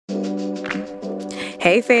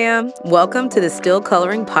Hey fam, welcome to the Still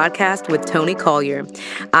Coloring Podcast with Tony Collier.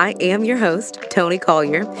 I am your host, Tony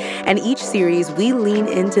Collier, and each series we lean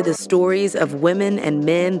into the stories of women and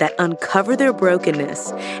men that uncover their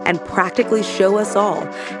brokenness and practically show us all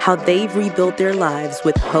how they've rebuilt their lives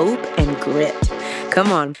with hope and grit.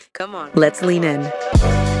 Come on, let's lean in.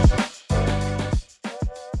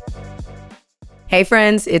 Hey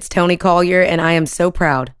friends, it's Tony Collier, and I am so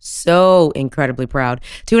proud, so incredibly proud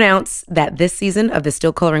to announce that this season of the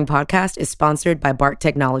Still Coloring Podcast is sponsored by Bark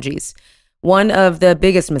Technologies. One of the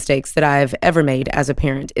biggest mistakes that I've ever made as a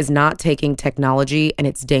parent is not taking technology and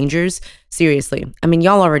its dangers seriously. I mean,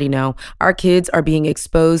 y'all already know our kids are being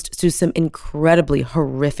exposed to some incredibly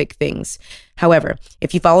horrific things. However,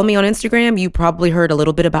 if you follow me on Instagram, you probably heard a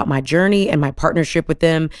little bit about my journey and my partnership with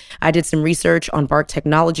them. I did some research on Bark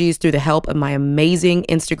Technologies through the help of my amazing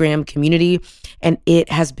Instagram community, and it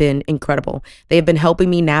has been incredible. They have been helping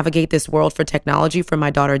me navigate this world for technology for my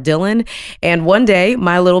daughter, Dylan, and one day,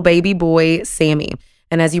 my little baby boy, Sammy.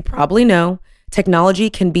 And as you probably know,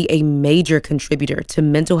 technology can be a major contributor to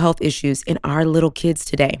mental health issues in our little kids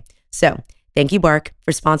today. So, thank you, Bark,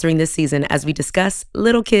 for sponsoring this season as we discuss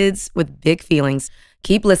little kids with big feelings.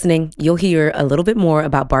 Keep listening. You'll hear a little bit more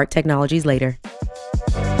about Bark Technologies later.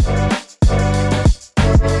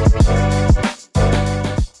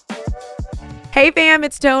 Hey fam,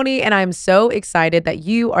 it's Tony, and I'm so excited that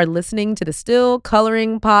you are listening to the Still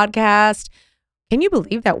Coloring Podcast. Can you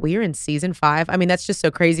believe that we're in season 5? I mean, that's just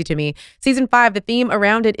so crazy to me. Season 5, the theme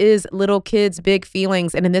around it is little kids, big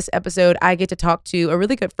feelings. And in this episode, I get to talk to a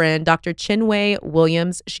really good friend, Dr. Chinwé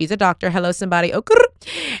Williams. She's a doctor. Hello, somebody. Oh,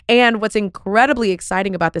 and what's incredibly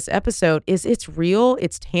exciting about this episode is it's real,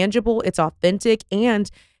 it's tangible, it's authentic,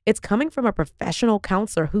 and it's coming from a professional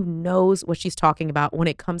counselor who knows what she's talking about when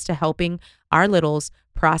it comes to helping our littles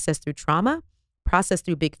process through trauma, process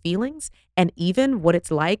through big feelings, and even what it's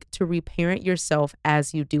like to reparent yourself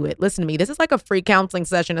as you do it. Listen to me. This is like a free counseling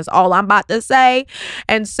session is all I'm about to say.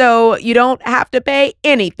 And so you don't have to pay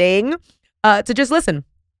anything to just listen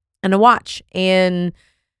and to watch and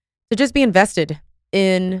to just be invested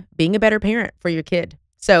in being a better parent for your kid.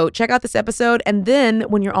 So check out this episode. And then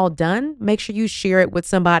when you're all done, make sure you share it with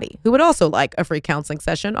somebody who would also like a free counseling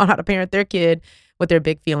session on how to parent their kid with their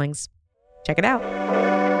big feelings. Check it out.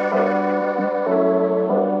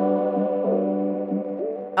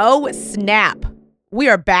 Oh, snap. We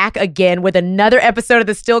are back again with another episode of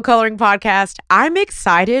the Still Coloring Podcast. I'm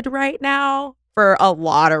excited right now for a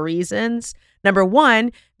lot of reasons. Number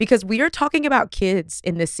one, because we are talking about kids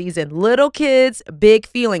in this season. Little kids, big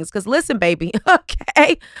feelings. Because listen, baby,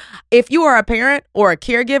 okay, if you are a parent or a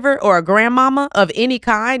caregiver or a grandmama of any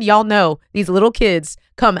kind, y'all know these little kids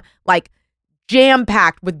come like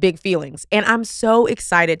jam-packed with big feelings. And I'm so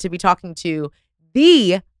excited to be talking to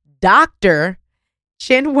the Dr.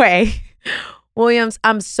 Chinwé Williams.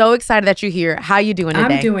 I'm so excited that you're here. How you doing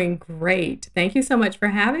today? I'm doing great. Thank you so much for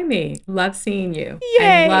having me. Love seeing you.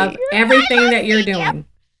 Yay. And love everything that you're doing.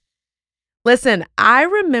 Listen, I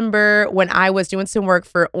remember when I was doing some work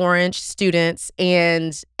for Orange students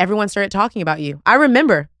and everyone started talking about you. I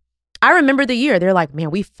remember the year. They're like, man,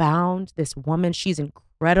 we found this woman. She's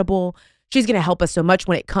incredible. She's going to help us so much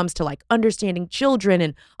when it comes to like understanding children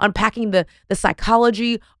and unpacking the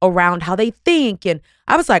psychology around how they think. And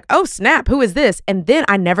I was like, oh, snap, who is this? And then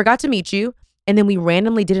I never got to meet you. And then we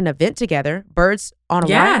randomly did an event together, Birds on a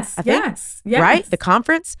Line, I think. Yes. Right? The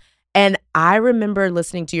conference. And I remember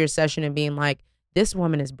listening to your session and being like, this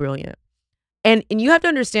woman is brilliant. And you have to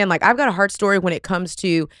understand, like, I've got a heart story when it comes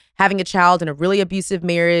to having a child in a really abusive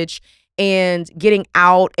marriage and getting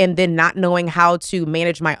out and then not knowing how to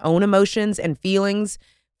manage my own emotions and feelings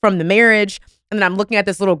from the marriage. And then I'm looking at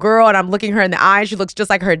this little girl and I'm looking her in the eye. She looks just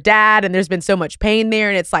like her dad. And there's been so much pain there.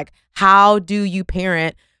 And it's like, how do you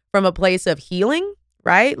parent from a place of healing?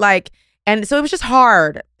 Right? Like, and so it was just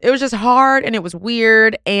hard. It was just hard and it was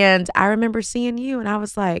weird. And I remember seeing you and I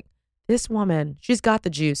was like, this woman, she's got the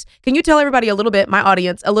juice. Can you tell everybody a little bit, my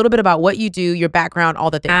audience, a little bit about what you do, your background,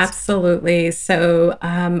 all the things? Absolutely. So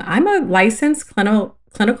I'm a licensed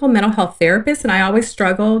clinical mental health therapist, and I always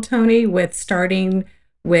struggle, Tony, with starting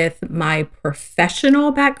with my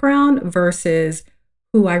professional background versus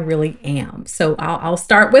who I really am. So I'll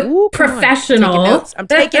start with professional. I'm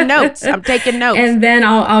taking notes. And then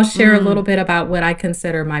I'll share a little bit about what I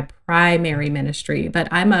consider my primary ministry. But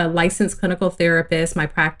I'm a licensed clinical therapist. My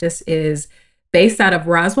practice is based out of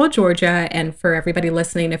Roswell, Georgia. And for everybody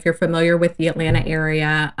listening, if you're familiar with the Atlanta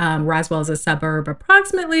area, Roswell is a suburb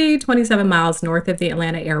approximately 27 miles north of the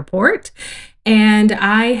Atlanta airport. And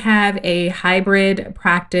I have a hybrid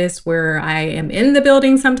practice where I am in the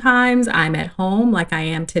building sometimes. I'm at home like I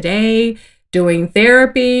am today, doing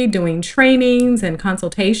therapy, doing trainings and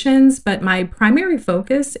consultations, but my primary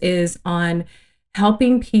focus is on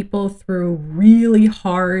helping people through really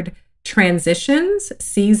hard transitions,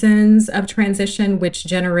 seasons of transition, which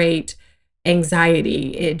generate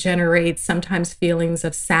anxiety. It generates sometimes feelings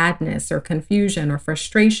of sadness or confusion or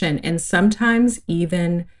frustration, and sometimes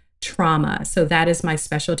even trauma. So that is my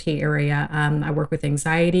specialty area. I work with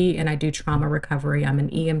anxiety and I do trauma recovery. I'm an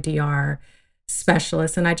EMDR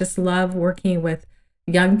specialist, and I just love working with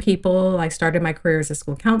young people. I started my career as a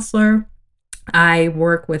school counselor. I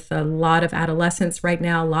work with a lot of adolescents right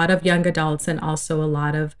now, a lot of young adults, and also a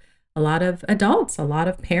lot of adults, a lot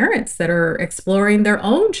of parents that are exploring their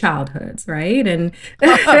own childhoods, right? And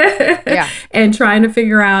Yeah. and trying to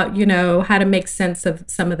figure out, how to make sense of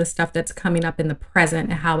some of the stuff that's coming up in the present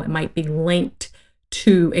and how it might be linked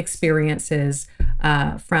to experiences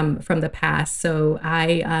from the past. So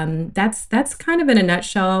that's kind of in a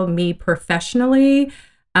nutshell me professionally.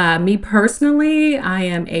 Me personally, I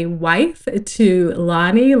am a wife to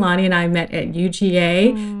Lonnie. Lonnie and I met at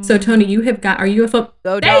UGA. So Tony, are you a football?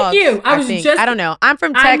 Go Thank Dogs. you. I don't know. I'm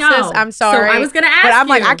from Texas. I'm sorry. So I was going to ask but I'm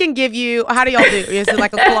you. like, I can give you, how do y'all do? Is it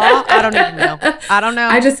like a claw? I don't even know. I don't know.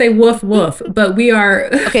 I just say woof, woof. But we are,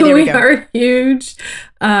 Okay, there we go. are huge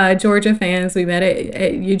Georgia fans. We met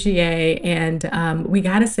at UGA, and we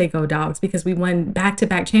got to say go Dogs because we won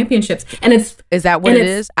back-to-back championships. And Is that what it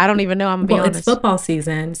is? I don't even know. I'm going to be honest. It's football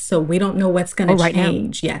season, so we don't know what's going to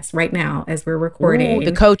change. Yes, right now as we're recording. Ooh,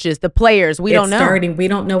 the coaches, the players, we don't know. Starting. We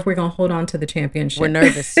don't know if we're going to hold on to the championship. We're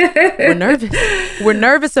nervous. We're nervous. We're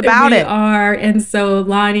nervous about it. We are. And so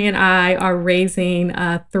Lonnie and I are raising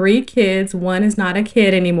 3 kids. One is not a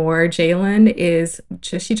kid anymore. Jalen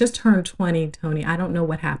she just turned 20, Tony. I don't know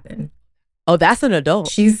what happened. Oh, that's an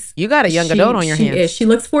adult. You got a young adult on your hands. She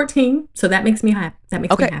looks 14, so that makes me happy. That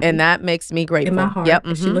makes me happy. And that makes me grateful. In my heart. Yep.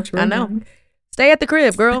 She looks really young. Stay at the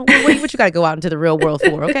crib, girl. What you got to go out into the real world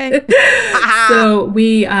for, okay? So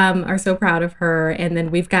we are so proud of her. And then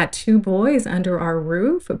we've got 2 boys under our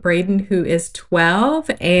roof, Braden, who is 12,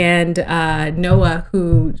 and Noah,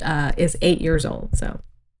 who is 8 years old. So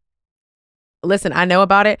listen, I know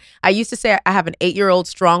about it. I used to say I have an 8-year-old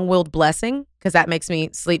strong-willed blessing because that makes me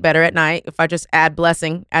sleep better at night if I just add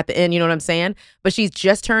blessing at the end, you know what I'm saying? But she's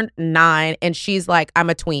just turned 9, and she's like, I'm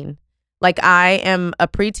a tween. Like, I am a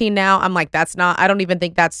preteen now. I'm like, I don't even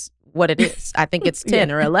think that's what it is. I think it's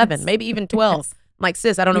 10 or 11, maybe even 12. Yes. I'm like,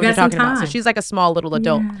 sis, I don't know what you're talking about. So she's like a small little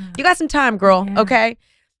adult. Yeah. You got some time, girl. Yeah. Okay.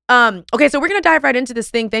 Okay, so we're going to dive right into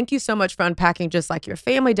this thing. Thank you so much for unpacking just like your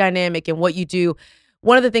family dynamic and what you do.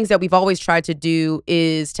 One of the things that we've always tried to do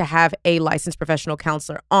is to have a licensed professional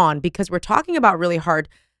counselor on because we're talking about really hard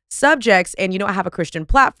subjects. And, I have a Christian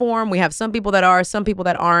platform. We have some people that are, some people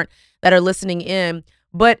that aren't, that are listening in.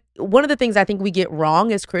 But one of the things I think we get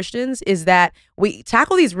wrong as Christians is that we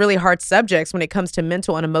tackle these really hard subjects when it comes to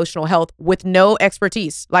mental and emotional health with no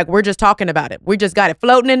expertise. Like, we're just talking about it. We just got it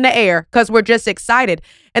floating in the air because we're just excited.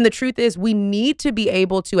 And the truth is we need to be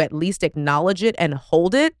able to at least acknowledge it and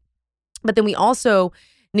hold it. But then we also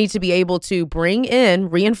need to be able to bring in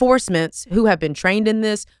reinforcements who have been trained in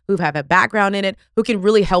this, who have a background in it, who can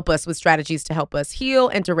really help us with strategies to help us heal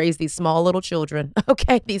and to raise these small little children,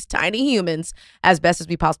 okay, these tiny humans as best as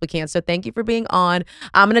we possibly can. So thank you for being on.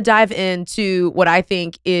 I'm going to dive into what I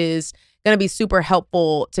think is going to be super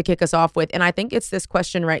helpful to kick us off with. And I think it's this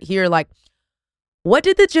question right here, like, what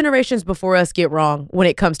did the generations before us get wrong when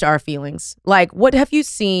it comes to our feelings? Like, what have you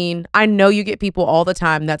seen? I know you get people all the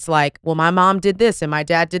time that's like, well, my mom did this and my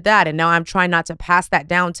dad did that, and now I'm trying not to pass that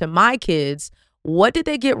down to my kids. What did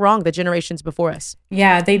they get wrong, the generations before us?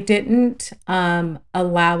 Yeah, they didn't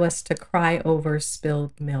allow us to cry over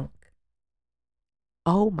spilled milk.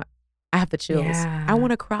 Oh, my. I have the chills. Yeah. I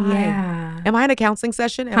want to cry. Yeah. Am I in a counseling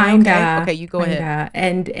session? Kinda. Okay, you go ahead.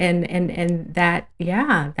 And that,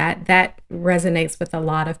 that resonates with a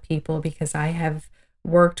lot of people because I have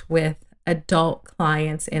worked with adult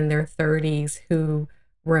clients in their 30s who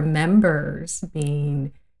remembers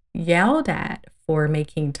being yelled at for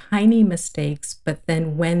making tiny mistakes, but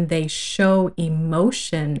then when they show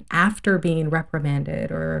emotion after being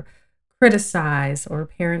reprimanded or criticized or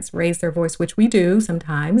parents raise their voice, which we do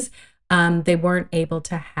sometimes, they weren't able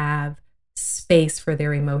to have space for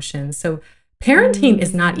their emotions. So parenting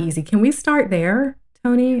is not easy. Can we start there,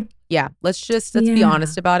 Tony? Yeah, let's be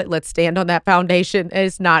honest about it. Let's stand on that foundation.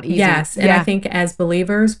 It's not easy. Yes, and I think as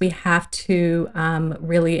believers, we have to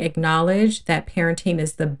really acknowledge that parenting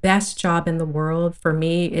is the best job in the world. For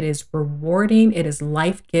me, it is rewarding, it is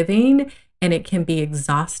life-giving, and it can be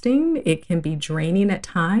exhausting. It can be draining at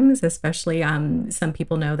times, especially some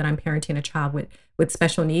people know that I'm parenting a child with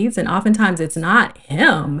special needs. And oftentimes it's not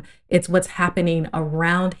him, It's what's happening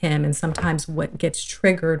around him and sometimes what gets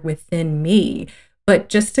triggered within me. But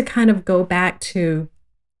just to kind of go back to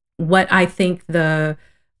what I think the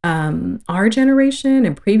our generation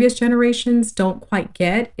and previous generations don't quite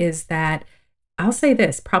get is that I'll say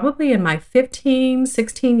this, probably in my 15,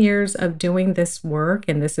 16 years of doing this work,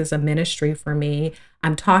 and this is a ministry for me,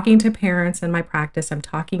 I'm talking to parents in my practice, I'm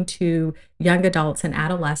talking to young adults and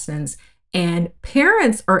adolescents, and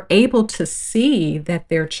parents are able to see that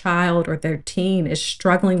their child or their teen is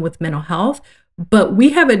struggling with mental health. But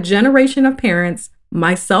we have a generation of parents,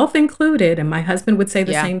 myself included, and my husband would say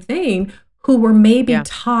the Yeah. same thing, who were maybe Yeah.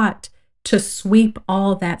 taught to sweep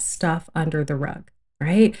all that stuff under the rug,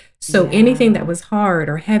 right? So anything that Yeah. was hard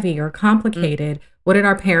or heavy or Mm, complicated, what did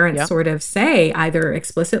our parents yep. sort of say, either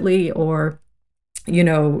explicitly or,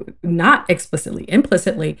 not explicitly,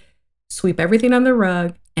 implicitly? Sweep everything on the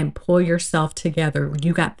rug and pull yourself together.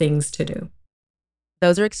 You got things to do.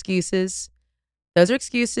 Those are excuses. Those are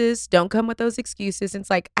excuses. Don't come with those excuses. It's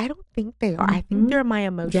like, I don't think they are. I think Mhm. they're my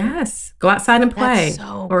emotions. Yes. Go outside and That's play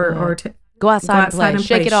so or good. Go go outside and outside play. and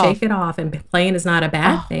Shake play, it shake off. it off, and playing is not a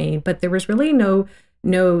bad Oh, thing, but there was really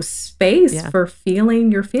no space yeah. for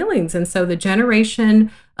feeling your feelings. And so the generation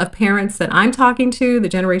of parents that I'm talking to, the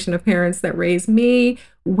generation of parents that raised me,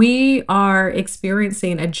 we are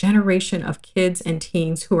experiencing a generation of kids and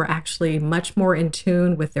teens who are actually much more in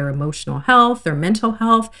tune with their emotional health, their mental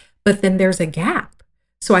health, but then there's a gap.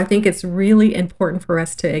 So I think it's really important for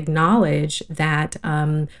us to acknowledge that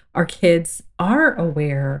our kids are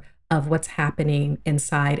aware of what's happening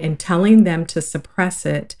inside and telling them to suppress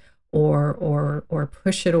it or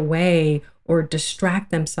push it away or distract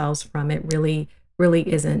themselves from it really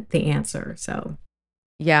isn't the answer. So,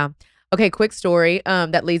 Yeah. Okay, quick story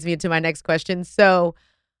that leads me into my next question. So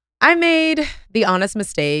I made the honest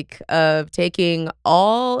mistake of taking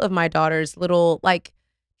all of my daughter's little like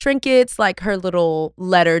trinkets, like her little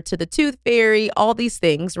letter to the tooth fairy, all these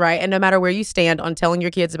things, right? And no matter where you stand on telling your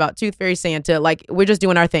kids about tooth fairy Santa, like we're just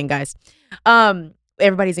doing our thing, guys.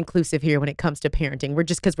 Everybody's inclusive here when it comes to parenting. We're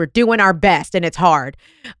just because we're doing our best and it's hard.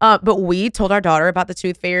 But we told our daughter about the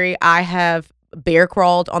tooth fairy. I have bear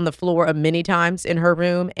crawled on the floor many times in her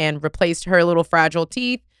room and replaced her little fragile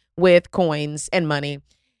teeth with coins and money.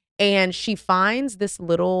 And she finds this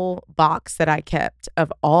little box that I kept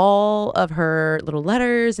of all of her little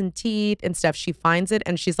letters and teeth and stuff. She finds it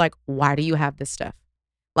and she's like, "Why do you have this stuff?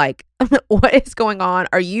 Like, what is going on?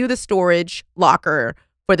 Are you the storage locker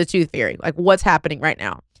for the tooth fairy? Like, what's happening right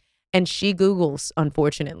now?" And she Googles,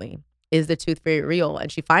 unfortunately, is the tooth fairy real?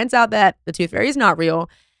 And she finds out that the tooth fairy is not real.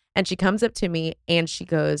 And she comes up to me and she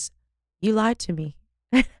goes, "You lied to me."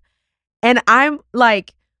 And I'm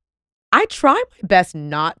like, I try my best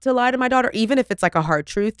not to lie to my daughter, even if it's like a hard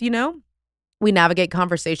truth, you know? We navigate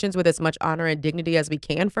conversations with as much honor and dignity as we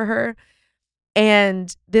can for her.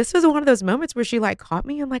 And this was one of those moments where she like caught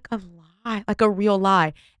me in like a lie, like a real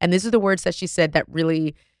lie. And these are the words that she said that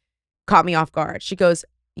really caught me off guard. She goes,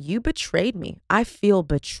 "You betrayed me. I feel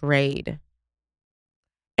betrayed."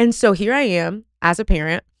 And so here I am as a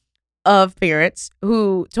parent of parents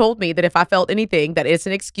who told me that if I felt anything, that it's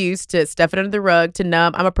an excuse to stuff it under the rug, to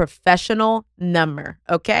numb. I'm a professional number,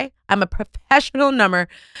 okay? I'm a professional number.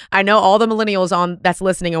 I know all the millennials on that's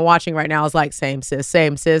listening and watching right now is like, same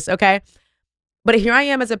sis, okay? But here I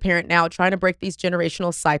am as a parent now trying to break these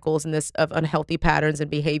generational cycles and this of unhealthy patterns and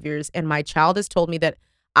behaviors. And my child has told me that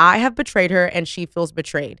I have betrayed her and she feels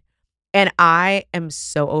betrayed. And I am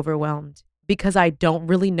so overwhelmed because I don't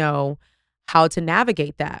really know how to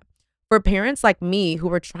navigate that. For parents like me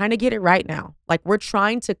who are trying to get it right now, like we're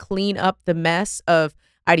trying to clean up the mess of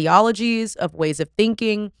ideologies, of ways of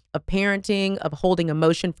thinking, of parenting, of holding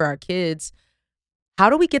emotion for our kids. How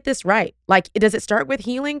do we get this right? Like, does it start with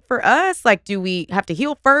healing for us? Like, do we have to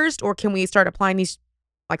heal first, or can we start applying these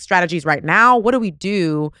like strategies right now? What do we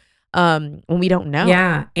do when we don't know?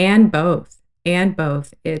 yeah, and both. And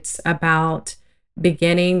both. It's about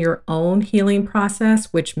beginning your own healing process,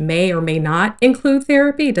 which may or may not include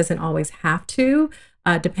therapy. It doesn't always have to,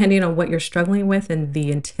 depending on what you're struggling with and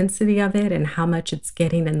the intensity of it and how much it's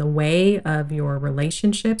getting in the way of your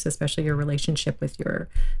relationships, especially your relationship with your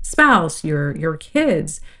spouse, your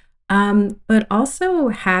kids. But also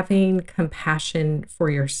having compassion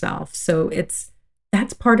for yourself. So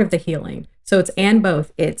that's part of the healing. So it's and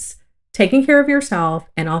both. It's taking care of yourself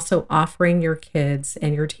and also offering your kids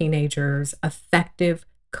and your teenagers effective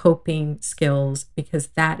coping skills because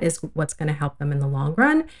that is what's going to help them in the long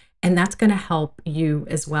run. And that's going to help you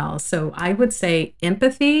as well. So I would say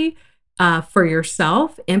empathy for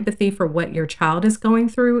yourself, empathy for what your child is going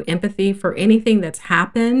through, empathy for anything that's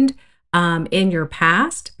happened in your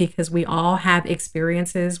past, because we all have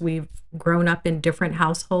experiences. We've grown up in different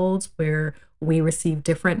households where we receive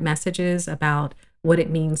different messages about what it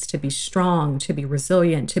means to be strong, to be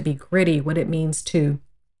resilient, to be gritty, what it means to,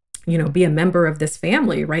 be a member of this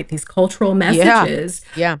family, right? These cultural Yeah. messages.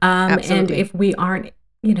 Yeah. And Absolutely. if we aren't,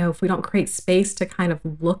 if we don't create space to kind of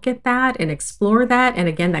look at that and explore that, and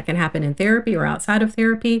again, that can happen in therapy or outside of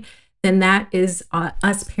therapy, then that is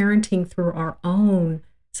us parenting through our own,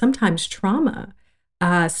 sometimes trauma.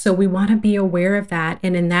 So we want to be aware of that.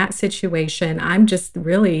 And in that situation, I'm just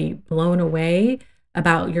really blown away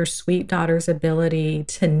about your sweet daughter's ability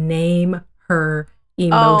to name her Oh,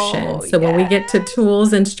 emotions. So when we get to yes.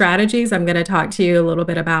 tools and strategies, I'm going to talk to you a little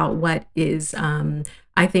bit about what is,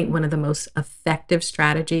 I think, one of the most effective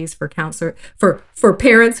strategies for counselor for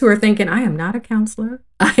parents who are thinking, I am not a counselor.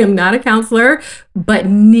 I am not a counselor, but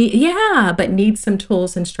need some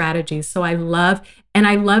tools and strategies. So I love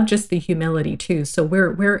just the humility too. So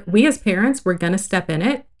we as parents, we're going to step in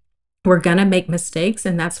it. We're going to make mistakes.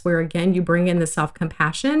 And that's where, again, you bring in the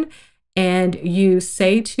self-compassion and you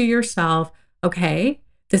say to yourself, okay,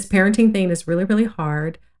 this parenting thing is really, really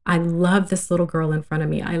hard. I love this little girl in front of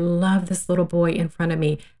me. I love this little boy in front of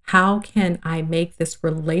me. How can I make this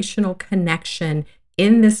relational connection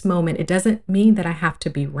in this moment? It doesn't mean that I have to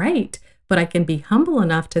be right, but I can be humble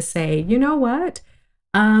enough to say, you know what?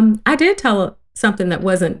 I did tell something that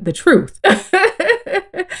wasn't the truth.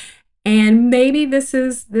 And maybe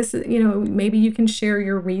maybe you can share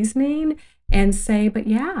your reasoning and say, but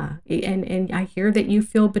yeah, and I hear that you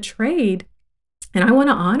feel betrayed. And I want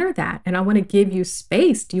to honor that. And I want to give you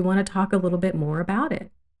space. Do you want to talk a little bit more about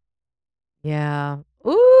it? Yeah.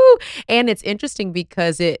 Ooh, and it's interesting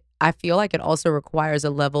because I feel like it also requires a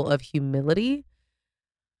level of humility.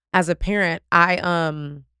 As a parent, I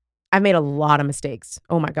made a lot of mistakes.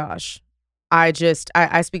 Oh my gosh. I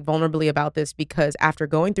speak vulnerably about this because after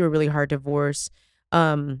going through a really hard divorce,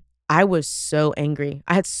 I was so angry.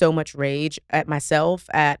 I had so much rage at myself,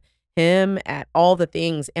 at him, at all the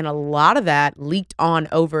things, and a lot of that leaked on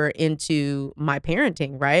over into my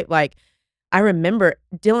parenting, right? Like, I remember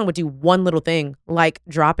Dylan would do one little thing, like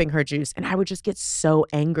dropping her juice, and I would just get so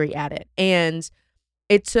angry at it. And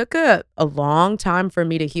it took a long time for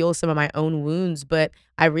me to heal some of my own wounds, but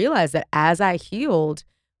I realized that as I healed,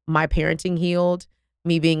 my parenting healed,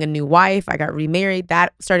 me being a new wife, I got remarried,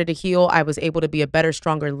 that started to heal. I was able to be a better,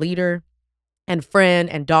 stronger leader and friend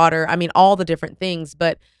and daughter. I mean, all the different things.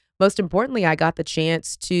 But most importantly, I got the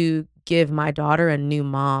chance to give my daughter a new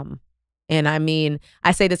mom. And I mean,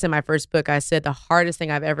 I say this in my first book. I said the hardest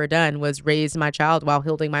thing I've ever done was raise my child while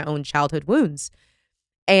healing my own childhood wounds.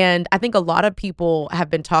 And I think a lot of people have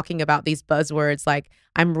been talking about these buzzwords like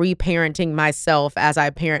I'm reparenting myself as I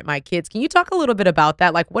parent my kids. Can you talk a little bit about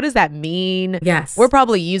that? Like, what does that mean? We're Yes.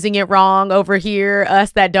 probably using it wrong over here,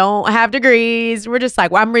 us that don't have degrees. We're just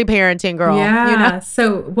like, well, I'm reparenting, girl, you know? Yeah.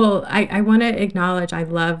 So, well, I want to acknowledge, I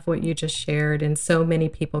love what you just shared. And so many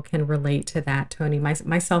people can relate to that, Tony,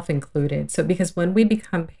 myself included. So, because when we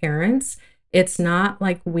become parents, it's not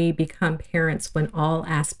like we become parents when all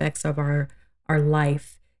aspects of our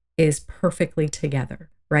life is perfectly together,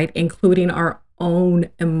 right? Including our own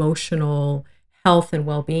emotional health and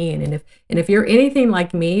well-being. And if you're anything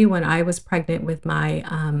like me, when I was pregnant with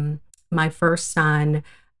my first son,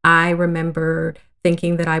 I remember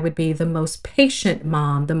thinking that I would be the most patient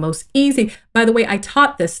mom, the most easy. By the way, I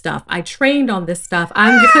taught this stuff. I trained on this stuff.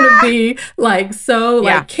 I'm going to be like so Yeah. like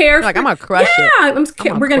You're like, carefree. I'm going to crush it. Yeah, I'm going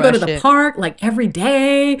to we're going to go to crush the it. park like every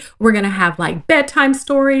day. We're going to have like bedtime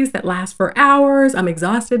stories that last for hours. I'm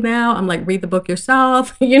exhausted now. I'm like, read the book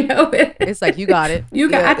yourself, It's like, you got it.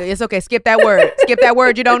 You Yeah, got it's okay. Skip that word. Skip that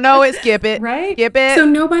word. You don't know it. Skip it. right? Skip it. So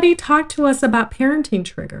nobody talked to us about parenting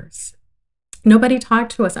triggers. Nobody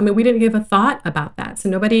talked to us. I mean, we didn't give a thought about that. So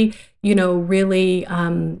nobody, really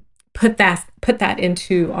put that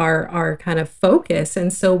into our kind of focus.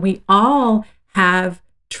 And so we all have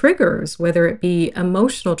triggers, whether it be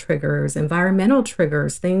emotional triggers, environmental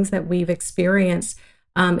triggers, things that we've experienced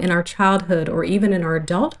in our childhood or even in our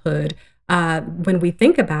adulthood. When we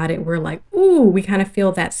think about it, we're like, ooh, we kind of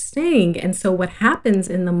feel that sting. And so what happens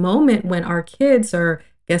in the moment when our kids are,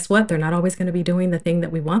 guess what? They're not always going to be doing the thing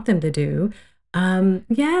that we want them to do.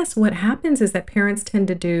 Yes, what happens is that parents tend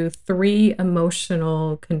to do 3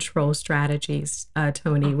 emotional control strategies,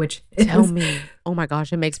 Tony, which Tell is, me. Oh my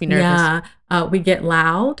gosh, it makes me nervous. yeah, we get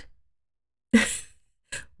loud,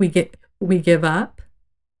 we give up,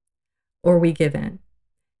 or we give in.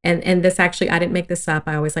 And this actually, I didn't make this up.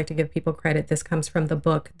 I always like to give people credit. This comes from the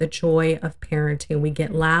book, The Joy of Parenting. We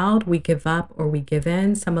get loud, we give up, or we give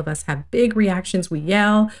in. Some of us have big reactions. We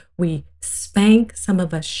yell, we spank, some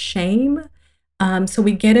of us shame. So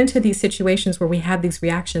we get into these situations where we have these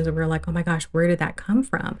reactions and we're like, oh my gosh, where did that come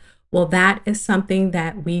from? Well, that is something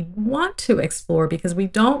that we want to explore because we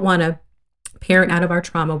don't want to parent out of our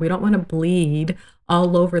trauma. We don't want to bleed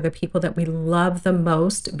all over the people that we love the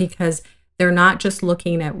most because they're not just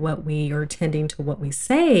looking at what we are attending to what we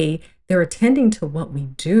say, they're attending to what we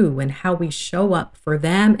do and how we show up for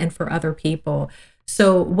them and for other people.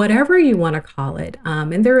 So whatever you want to call it,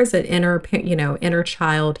 and there is an inner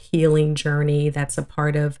child healing journey that's a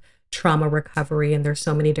part of trauma recovery, and there's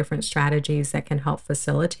so many different strategies that can help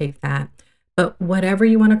facilitate that. But whatever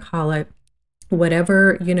you want to call it,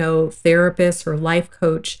 whatever, therapist or life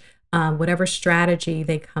coach, whatever strategy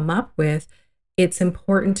they come up with, it's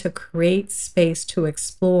important to create space to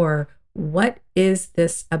explore what is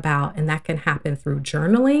this about? And that can happen through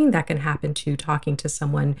journaling, that can happen to talking to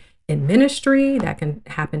someone in ministry, that can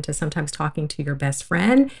happen to sometimes talking to your best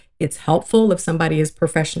friend. It's helpful if somebody is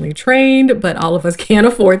professionally trained, but all of us can't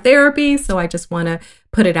afford therapy. So I just want to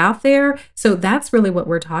put it out there. So that's really what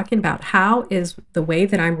we're talking about. How is the way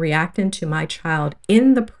that I'm reacting to my child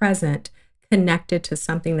in the present connected to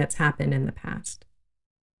something that's happened in the past?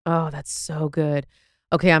 Oh, that's so good.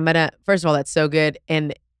 Okay, first of all, that's so good.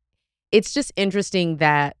 And it's just interesting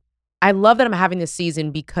that I love that I'm having this season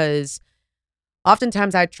because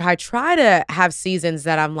oftentimes I try to have seasons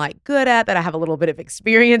that I'm like good at, that I have a little bit of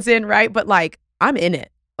experience in, right? But like I'm in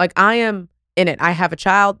it. Like I am in it. I have a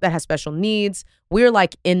child that has special needs. We're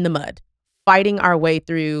like in the mud, fighting our way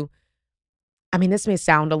through. I mean, this may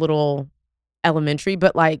sound a little elementary,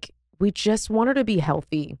 but like we just want her to be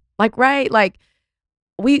healthy. Like, right? Like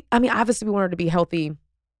obviously we want her to be healthy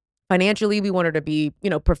financially. We want her to be,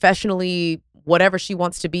 professionally, whatever she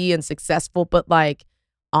wants to be and successful. But like,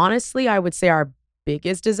 honestly, I would say our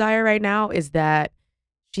biggest desire right now is that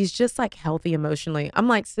she's just like healthy emotionally. I'm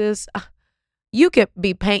like, sis, you could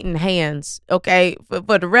be painting hands, okay,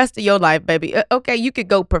 for the rest of your life, baby. Okay, you could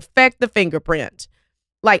go perfect the fingerprint.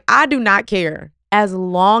 Like, I do not care as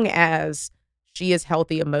long as she is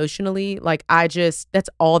healthy emotionally. Like, that's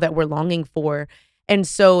all that we're longing for. And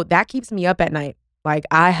so that keeps me up at night. Like,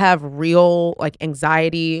 I have real like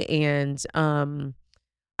anxiety and, I'm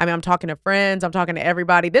talking to friends. I'm talking to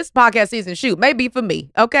everybody. This podcast season, may be for me.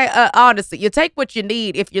 Okay. Honestly, you take what you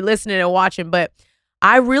need if you're listening and watching, but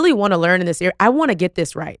I really want to learn in this area. I want to get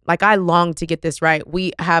this right. Like I long to get this right.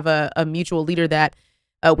 We have a mutual leader that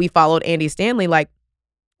we followed, Andy Stanley. Like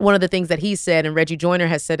one of the things that he said and Reggie Joyner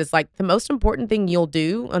has said is like the most important thing you'll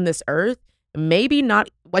do on this earth, maybe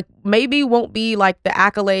won't be like the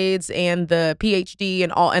accolades and the PhD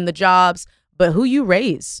and the jobs, but who you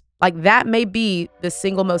raise. Like that may be the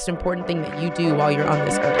single most important thing that you do while you're on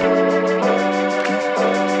this earth.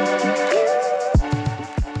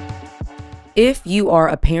 If you are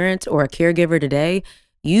a parent or a caregiver today,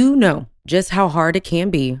 you know just how hard it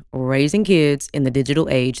can be raising kids in the digital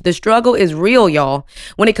age. The struggle is real, y'all.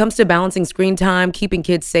 When it comes to balancing screen time, keeping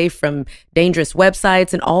kids safe from dangerous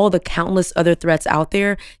websites, and all the countless other threats out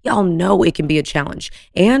there, y'all know it can be a challenge.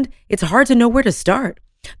 And it's hard to know where to start.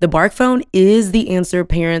 The Bark phone is the answer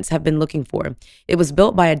parents have been looking for. It was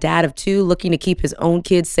built by a dad of two looking to keep his own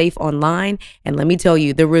kids safe online. And let me tell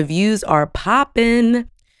you, the reviews are popping.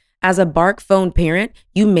 As a Bark phone parent,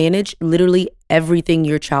 you manage literally everything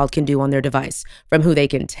your child can do on their device, from who they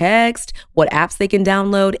can text, what apps they can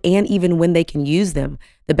download, and even when they can use them.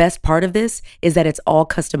 The best part of this is that it's all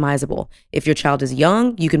customizable. If your child is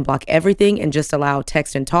young, you can block everything and just allow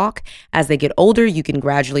text and talk. As they get older, you can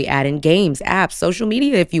gradually add in games, apps, social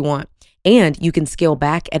media if you want. And you can scale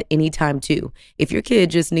back at any time too, if your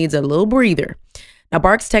kid just needs a little breather. Now,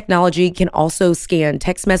 Bark's technology can also scan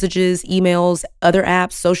text messages, emails, other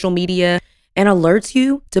apps, social media, and alerts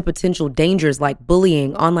you to potential dangers like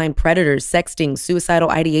bullying, online predators, sexting, suicidal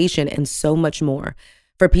ideation, and so much more.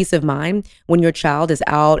 For peace of mind, when your child is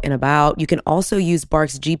out and about, you can also use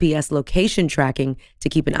Bark's GPS location tracking to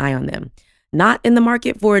keep an eye on them. Not in the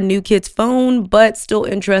market for a new kid's phone, but still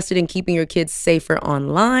interested in keeping your kids safer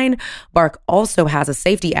online, Bark also has a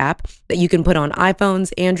safety app that you can put on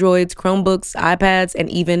iPhones, Androids, Chromebooks, iPads, and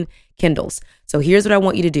even Kindles. So here's what I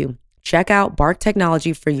want you to do. Check out Bark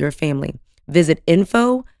technology for your family. Visit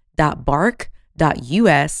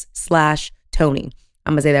info.bark.us/Tony.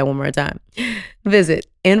 I'm going to say that one more time. Visit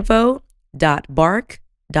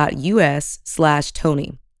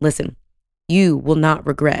info.bark.us/Tony. Listen, you will not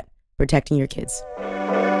regret protecting your kids.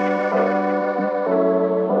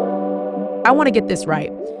 I want to get this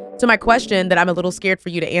right. So my question that I'm a little scared for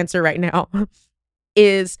you to answer right now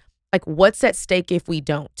is like, what's at stake if we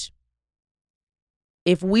don't?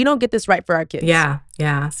 If we don't get this right for our kids? Yeah,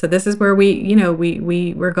 yeah. So this is where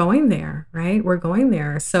we're going there, right? We're going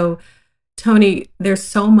there. So Tony, there's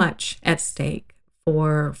so much at stake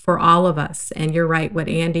for all of us. And you're right, what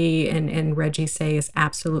Andy and Reggie say is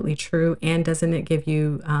absolutely true. And doesn't it give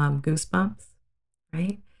you goosebumps,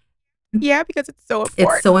 right? Yeah, because it's so It's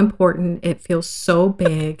important. so important. It feels so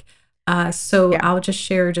big. So Yeah. I'll just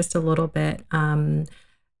share just a little bit. In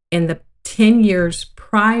the 10 years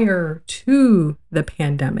prior to the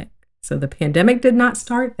pandemic, so the pandemic did not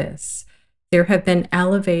start this, there have been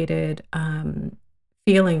elevated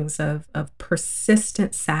feelings of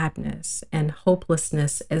persistent sadness and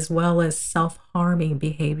hopelessness, as well as self harming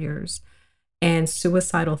behaviors and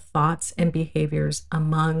suicidal thoughts and behaviors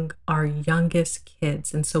among our youngest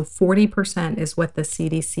kids. And so 40% is what the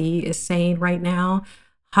CDC is saying right now.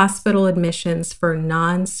 Hospital admissions for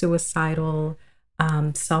non suicidal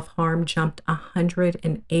self harm jumped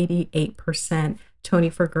 188%. Tony,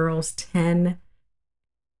 for girls 10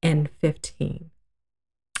 and 15.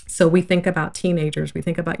 So we think about teenagers, we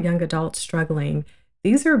think about young adults struggling.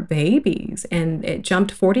 These are babies, and it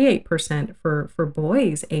jumped 48% for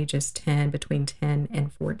boys ages 10, between 10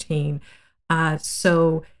 and 14.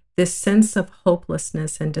 So this sense of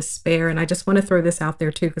hopelessness and despair, and I just want to throw this out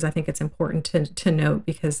there too, because I think it's important to note,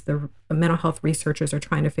 because the mental health researchers are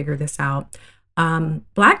trying to figure this out.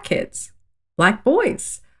 Black kids, Black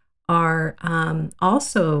boys are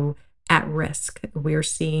also at risk. We're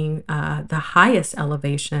seeing the highest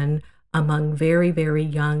elevation among very, very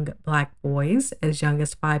young Black boys, as young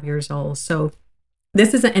as 5 years old. So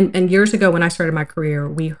this is, and years ago when I started my career,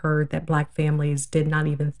 we heard that Black families did not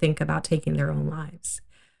even think about taking their own lives.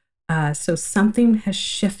 So something has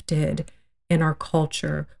shifted in our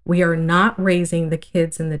culture. We are not raising the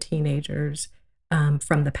kids and the teenagers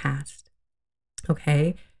from the past.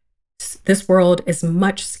 Okay. This world is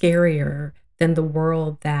much scarier than the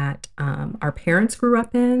world that our parents grew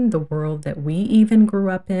up in, the world that we even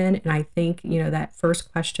grew up in. And I think, that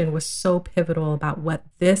first question was so pivotal about what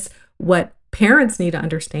parents need to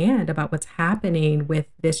understand about what's happening with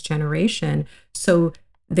this generation. So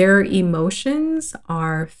their emotions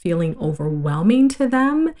are feeling overwhelming to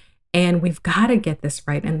them. And we've got to get this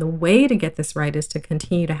right. And the way to get this right is to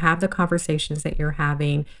continue to have the conversations that you're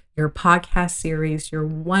having, your podcast series, your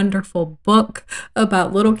wonderful book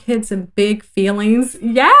about little kids and big feelings.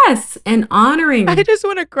 Yes. And honoring. I just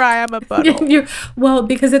want to cry. I'm a puddle. Well,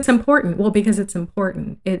 because it's important.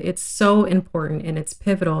 It's so important, and it's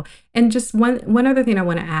pivotal. And just one other thing I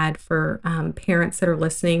want to add for parents that are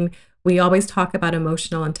listening. We always talk about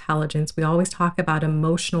emotional intelligence. We always talk about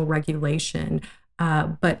emotional regulation.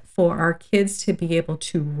 But for our kids to be able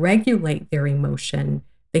to regulate their emotion,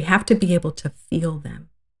 they have to be able to feel them.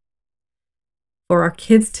 For our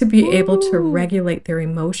kids to be able to regulate their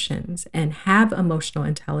emotions and have emotional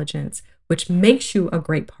intelligence, which makes you a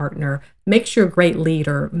great partner, makes you a great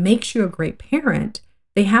leader, makes you a great parent,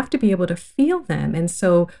 they have to be able to feel them. And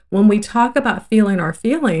so when we talk about feeling our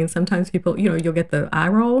feelings, sometimes people, you'll get the eye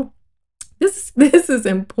roll. This is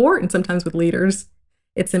important. Sometimes with leaders,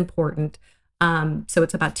 it's important. So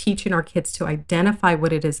it's about teaching our kids to identify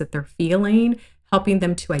what it is that they're feeling, helping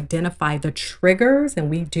them to identify the triggers. And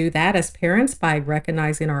we do that as parents by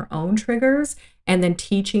recognizing our own triggers, and then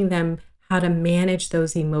teaching them how to manage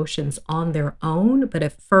those emotions on their own. But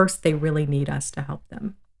at first, they really need us to help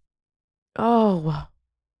them. Oh,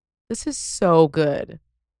 this is so good.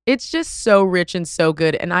 It's just so rich and so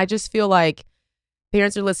good. And I just feel like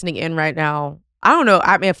parents are listening in right now. I don't know.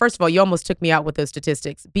 I mean, first of all, you almost took me out with those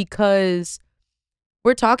statistics, because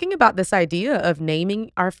we're talking about this idea of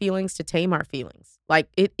naming our feelings to tame our feelings. Like,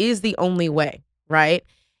 it is the only way, right?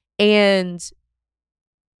 And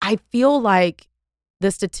I feel like the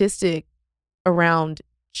statistic around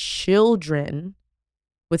children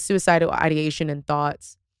with suicidal ideation and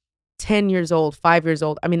thoughts, 10 years old, 5 years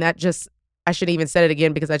old. I mean, I shouldn't even said it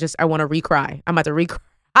again, because I want to recry. I'm about to recry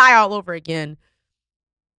all over again.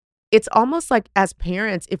 It's almost like, as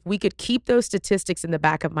parents, if we could keep those statistics in the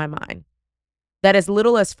back of my mind, that as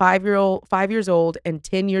little as 5 years old and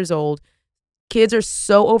 10 years old, kids are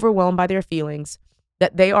so overwhelmed by their feelings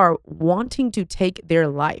that they are wanting to take their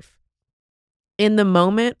life in the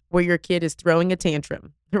moment where your kid is throwing a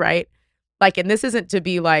tantrum, right? Like, and this isn't to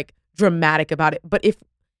be like dramatic about it, but if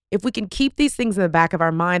we can keep these things in the back of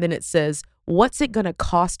our mind, and it says, what's it going to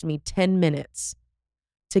cost me 10 minutes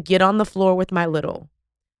to get on the floor with my little,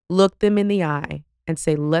 look them in the eye and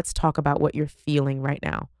say, let's talk about what you're feeling right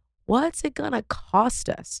now. What's it going to cost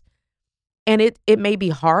us? And it may be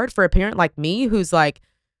hard for a parent like me, who's like,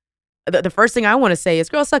 the first thing I want to say is,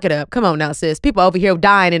 girl, suck it up. Come on now, sis. People over here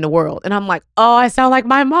dying in the world. And I'm like, oh, I sound like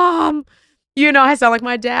my mom. I sound like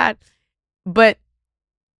my dad. But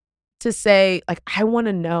to say, like, I want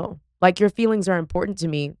to know, like, your feelings are important to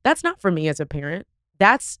me. That's not for me as a parent.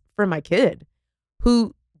 That's for my kid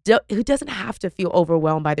who doesn't have to feel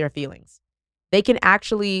overwhelmed by their feelings. They can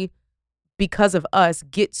actually, because of us,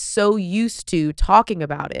 get so used to talking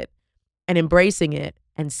about it and embracing it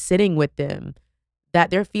and sitting with them that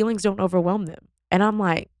their feelings don't overwhelm them. And I'm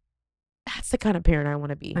like, that's the kind of parent I want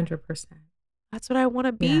to be. 100%. That's what I want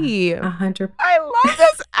to be. Yeah, 100%. I love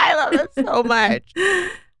this. I love this so much.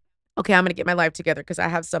 Okay, I'm going to get my life together because I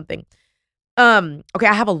have something. Okay,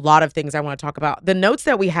 I have a lot of things I want to talk about. The notes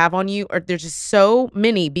that we have on you there's just so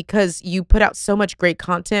many because you put out so much great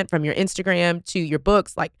content from your Instagram to your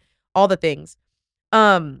books, like all the things.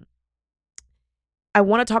 I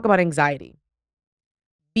want to talk about anxiety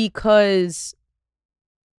because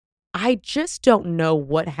I just don't know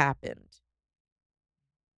what happened.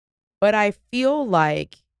 But I feel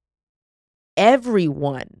like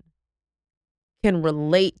everyone can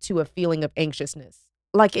relate to a feeling of anxiousness.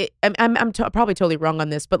 Like I'm probably totally wrong on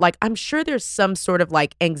this, but like I'm sure there's some sort of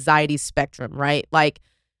like anxiety spectrum, right? Like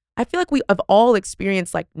I feel like we have all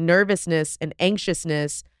experienced like nervousness and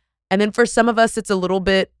anxiousness, and then for some of us it's a little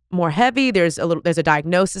bit more heavy. There's a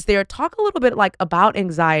diagnosis there. Talk a little bit like about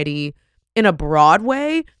anxiety in a broad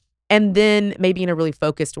way, and then maybe in a really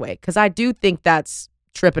focused way, because I do think that's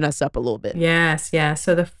tripping us up a little bit. Yes, yeah.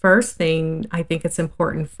 So the first thing I think it's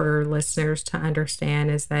important for listeners to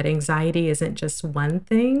understand is that anxiety isn't just one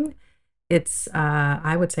thing. It's,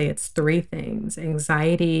 I would say it's three things.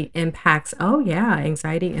 Anxiety impacts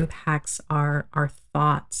our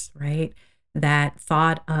thoughts, right? That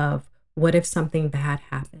thought of, what if something bad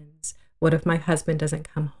happens? What if my husband doesn't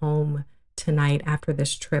come home tonight after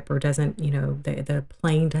this trip, or doesn't, the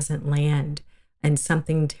plane doesn't land and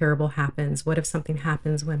something terrible happens? What if something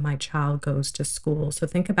happens when my child goes to school? So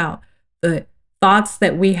think about the thoughts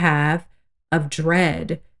that we have of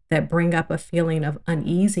dread that bring up a feeling of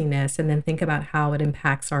uneasiness, and then think about how it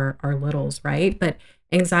impacts our littles, right? But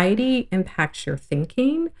anxiety impacts your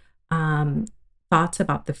thinking, thoughts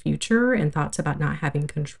about the future, and thoughts about not having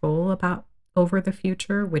control over the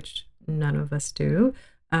future, which none of us do.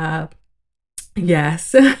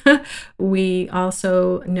 Yes. We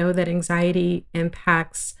also know that anxiety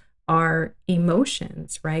impacts our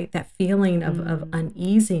emotions, right? That feeling of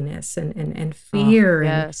uneasiness and fear,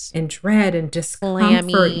 and dread and discomfort.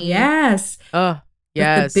 Clammy. Yes. Yes.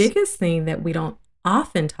 But the biggest thing that we don't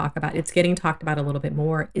often talk about, it's getting talked about a little bit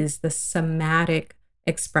more, is the somatic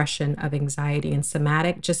expression of anxiety. And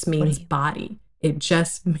somatic just means body. It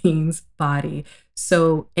just means body.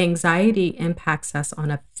 So anxiety impacts us on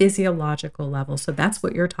a physiological level. So that's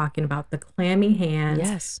what you're talking about. The clammy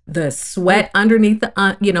hands, the sweat underneath the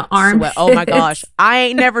armpits. Oh my gosh. I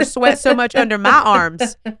ain't never sweat so much under my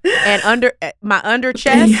arms and under my under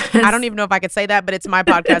chest. Yes. I don't even know if I could say that, but it's my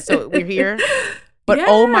podcast, so we're here. But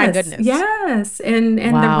oh my goodness. Yes. And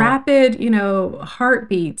the rapid,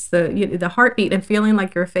 heartbeats, the heartbeat, and feeling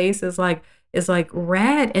like your face is like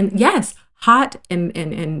red, and yes, hot, and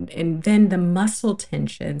then the muscle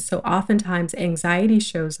tension. So oftentimes anxiety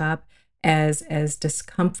shows up as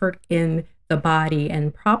discomfort in the body,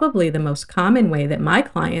 and probably the most common way that my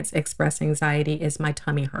clients express anxiety is, my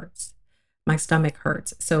tummy hurts, my stomach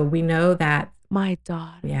hurts. So we know that my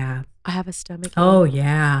daughter, I have a stomach ache. Oh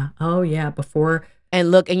yeah. Before, and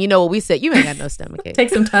look, and you know what we said, you ain't got no stomach ache. Take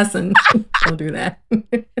some Tussin. Don't do that.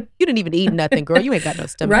 You didn't even eat nothing, girl. You ain't got no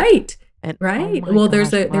stomach. Right. And, right. Oh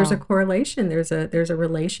there's a correlation. There's a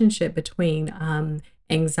relationship between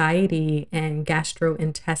anxiety and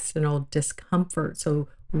gastrointestinal discomfort. So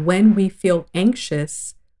when we feel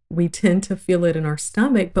anxious, we tend to feel it in our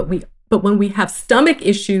stomach, but when we have stomach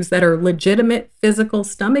issues that are legitimate physical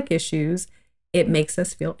stomach issues, it makes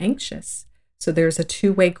us feel anxious. So there's a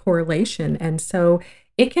two-way correlation. And so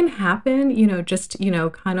it can happen,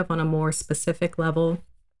 kind of on a more specific level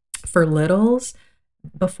for littles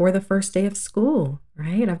before the first day of school,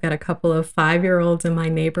 right? I've got a couple of 5-year-olds in my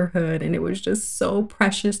neighborhood, and it was just so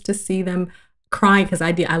precious to see them crying, because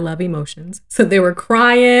I love emotions. So they were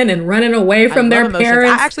crying and running away from their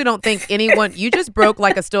parents. I actually don't think anyone, you just broke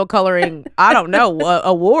like a still coloring, I don't know,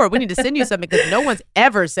 award. We need to send you something, because no one's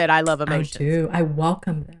ever said I love emotions. I do. I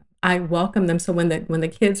welcome them. So when the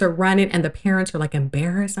kids are running and the parents are like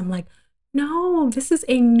embarrassed, I'm like, no, this is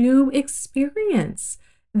a new experience.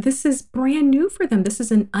 this is brand new for them. This is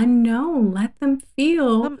an unknown. Let them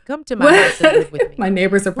feel. Come to my house and live with me. My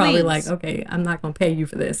neighbors are probably like, Please. okay, I'm not going to pay you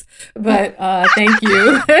for this, but thank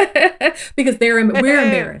you. Because we're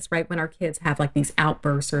embarrassed, right? When our kids have like these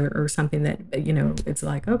outbursts or something that, you know, it's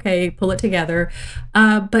like, okay, pull it together.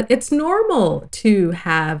 But it's normal to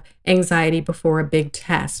have anxiety before a big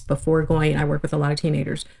test, before going, I work with a lot of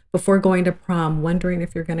teenagers, before going to prom, wondering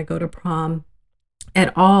if you're going to go to prom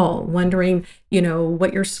at all, wondering, you know,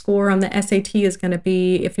 what your score on the SAT is going to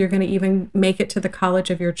be, if you're going to even make it to the college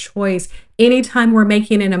of your choice. Anytime we're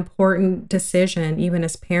making an important decision, even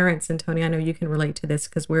as parents, and Tony, I know you can relate to this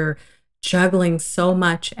because we're juggling so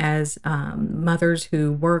much as mothers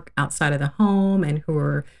who work outside of the home and who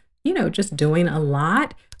are, you know, just doing a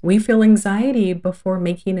lot. We feel anxiety before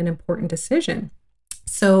making an important decision.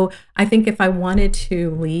 So I think if I wanted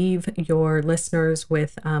to leave your listeners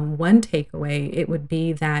with one takeaway, it would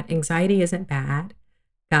be that anxiety isn't bad.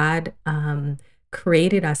 God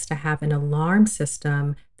created us to have an alarm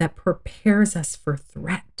system that prepares us for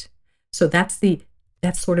threat. So that's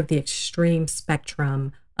sort of the extreme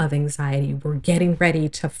spectrum of anxiety. We're getting ready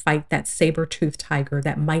to fight that saber-toothed tiger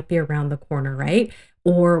that might be around the corner, right?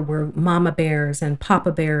 Or we're mama bears and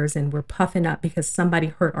papa bears and we're puffing up because somebody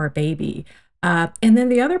hurt our baby. And then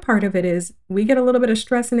the other part of it is we get a little bit of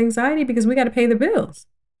stress and anxiety because we got to pay the bills.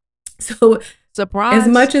 So surprise, as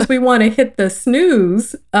much as we want to hit the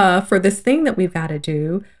snooze for this thing that we've got to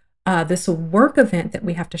do, this work event that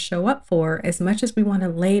we have to show up for, as much as we want to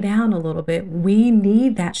lay down a little bit, we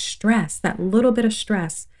need that stress, that little bit of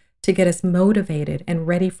stress to get us motivated and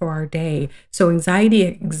ready for our day. So anxiety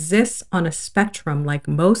exists on a spectrum like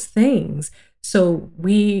most things. So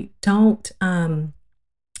we don't,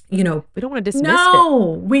 we don't want to dismiss it.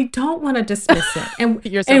 No, we don't want to dismiss it. And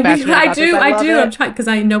you're so passionate about this. I do. I'm trying because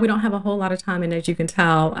I know we don't have a whole lot of time, and as you can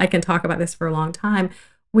tell, I can talk about this for a long time.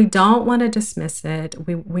 We don't want to dismiss it.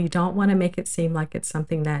 We don't want to make it seem like it's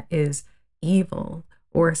something that is evil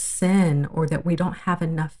or sin or that we don't have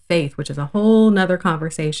enough faith, which is a whole nother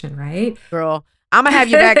conversation, right? Girl, I'm gonna have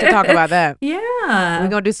you back to talk about that. Yeah, we're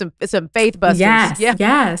gonna do some faith busters.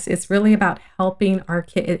 Yes. It's really about helping our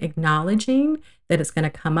kid, acknowledging that it's going to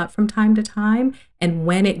come up from time to time, and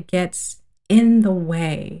when it gets in the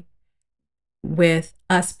way with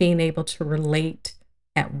us being able to relate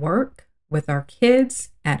at work, with our kids,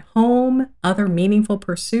 at home, other meaningful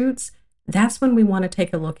pursuits, that's when we want to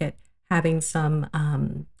take a look at having some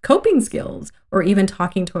coping skills or even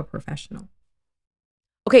talking to a professional.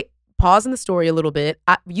 Okay. Pause in the story a little bit.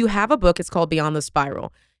 You have a book. It's called Beyond the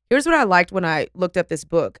Spiral. Here's what I liked when I looked up this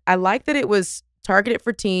book. I liked that it was targeted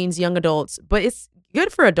for teens, young adults, but it's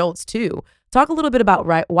good for adults too. Talk a little bit about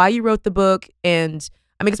why you wrote the book. And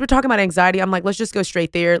I mean, because we're talking about anxiety, I'm like, let's just go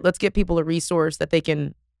straight there. Let's get people a resource that they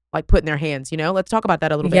can like put in their hands, you know? Let's talk about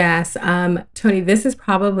that a little bit. Yes. Tony, this is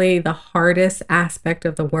probably the hardest aspect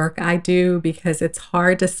of the work I do because it's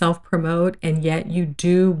hard to self-promote, and yet you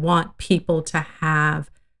do want people to have.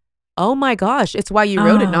 Oh my gosh. It's why you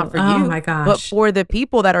wrote it, not for you. Oh my gosh. But for the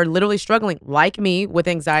people that are literally struggling, like me, with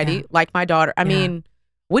anxiety, like my daughter. I mean,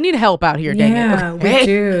 we need help out here, dang it. Yeah, we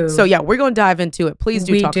do. So yeah, we're going to dive into it. Please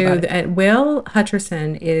do talk about it. Will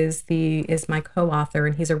Hutcherson is my co-author,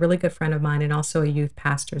 and he's a really good friend of mine and also a youth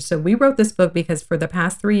pastor. So we wrote this book because for the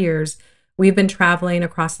past 3 years, we've been traveling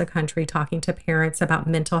across the country talking to parents about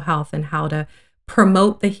mental health and how to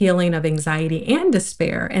promote the healing of anxiety and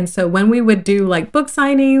despair. And so when we would do like book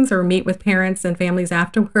signings or meet with parents and families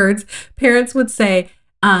afterwards, parents would say,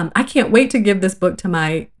 I can't wait to give this book to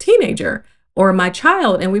my teenager or my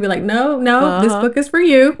child. And we'd be like, no, this book is for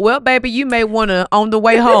you. Well, baby, you may want to on the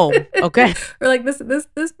way home. Okay. We're like,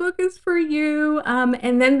 this book is for you.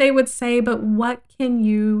 And then they would say, but what can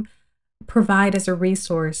you provide as a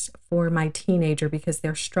resource for my teenager? Because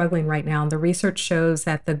they're struggling right now. And the research shows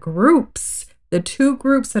that the two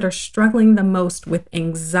groups that are struggling the most with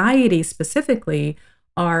anxiety specifically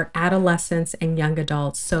are adolescents and young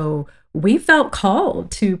adults. So we felt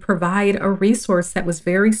called to provide a resource that was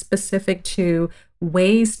very specific to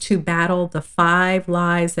ways to battle the 5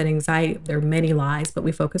 lies that anxiety, there are many lies, but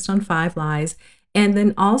we focused on 5 lies. And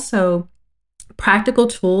then also practical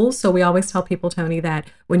tools. So we always tell people, Tony, that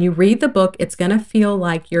when you read the book, it's going to feel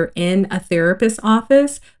like you're in a therapist's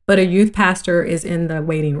office, but a youth pastor is in the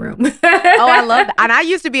waiting room. Oh, I love that. And I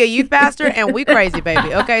used to be a youth pastor, and we crazy,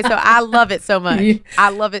 baby. Okay, so I love it so much. I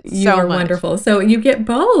love it so much. You are wonderful. So you get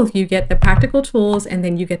both. You get the practical tools, and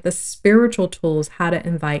then you get the spiritual tools, how to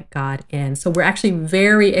invite God in. So we're actually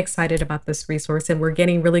very excited about this resource, and we're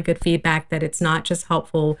getting really good feedback that it's not just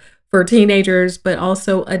helpful for teenagers, but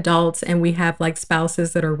also adults. And we have like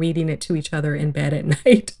spouses that are reading it to each other in bed at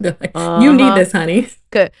night. They're like, you need this, honey.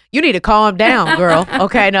 Good. You need to calm down, girl.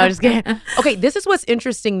 Okay, no, just kidding. Okay, this is what's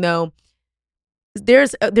interesting though.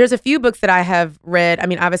 There's a few books that I have read. I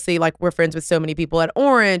mean, obviously, like we're friends with so many people at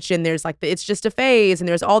Orange, and there's like It's Just a Phase, and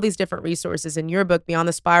there's all these different resources in your book, Beyond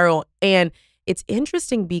the Spiral. And it's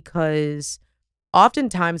interesting because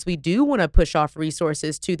oftentimes we do want to push off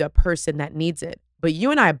resources to the person that needs it. But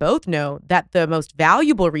you and I both know that the most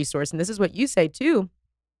valuable resource, and this is what you say too,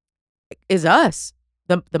 is us.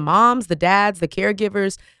 The moms, the dads, the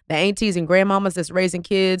caregivers, the aunties and grandmamas that's raising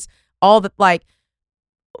kids, all the like,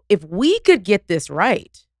 if we could get this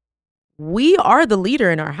right, we are the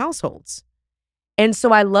leader in our households. And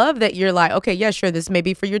so I love that you're like, okay, yeah, sure, this may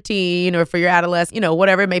be for your teen or for your adolescent,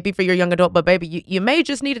 whatever it may be for your young adult, but baby, you may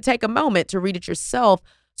just need to take a moment to read it yourself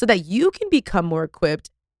so that you can become more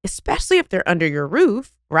equipped, especially if they're under your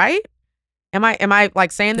roof, right? Am I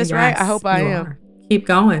like saying this right? I hope I am. Keep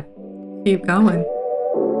going. Keep going.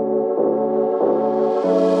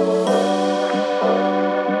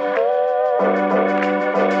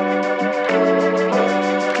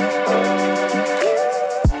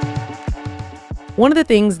 One of the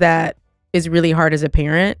things that is really hard as a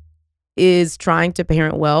parent is trying to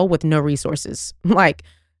parent well with no resources, like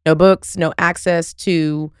no books, no access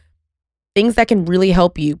to things that can really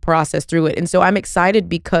help you process through it. And so I'm excited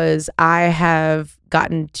because I have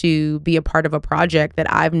gotten to be a part of a project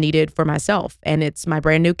that I've needed for myself. And it's my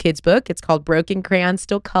brand new kids book. It's called Broken Crayons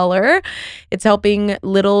Still Color. It's helping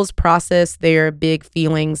littles process their big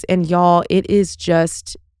feelings. And y'all, it is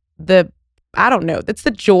just I don't know, that's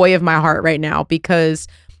the joy of my heart right now, because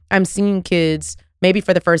I'm seeing kids maybe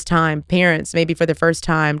for the first time, parents maybe for the first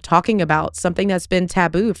time, talking about something that's been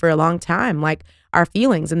taboo for a long time, like our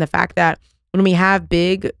feelings, and the fact that when we have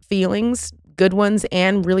big feelings, good ones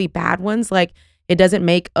and really bad ones, like it doesn't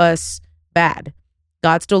make us bad.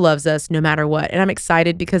 God still loves us no matter what. And I'm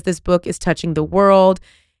excited because this book is touching the world.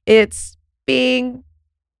 It's being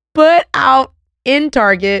put out in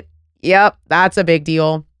Target. Yep, that's a big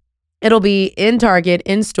deal. It'll be in Target,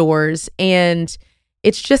 in stores, and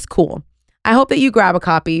it's just cool. I hope that you grab a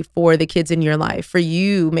copy for the kids in your life, for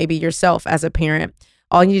you, maybe yourself as a parent.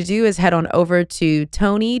 All you need to do is head on over to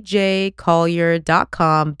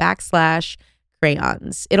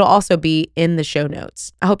TonyJCollier.com/crayons. It'll also be in the show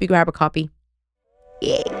notes. I hope you grab a copy.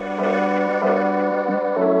 Yay.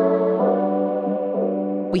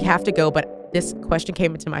 We have to go, but this question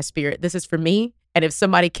came into my spirit. This is for me. And if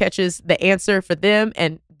somebody catches the answer for them,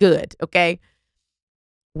 and good, okay?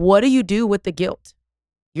 What do you do with the guilt?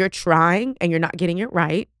 You're trying and you're not getting it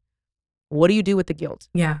right. What do you do with the guilt?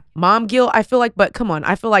 Yeah. Mom guilt, I feel like, but come on,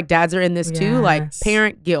 I feel like dads are in this too, like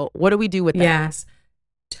parent guilt. What do we do with that? Yes.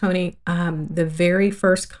 Tony, the very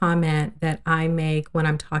first comment that I make when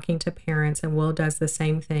I'm talking to parents, and Will does the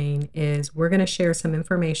same thing, is we're going to share some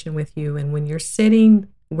information with you. And when you're sitting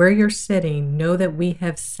where you're sitting, know that we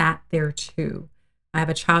have sat there too. I have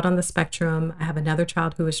a child on the spectrum. I have another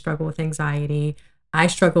child who has struggled with anxiety. I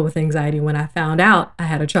struggled with anxiety when I found out I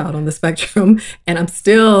had a child on the spectrum, and I'm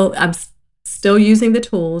still using the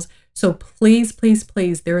tools. So please, please,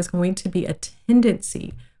 please, there is going to be a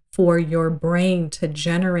tendency for your brain to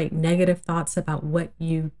generate negative thoughts about what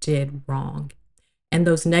you did wrong. And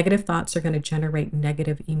those negative thoughts are going to generate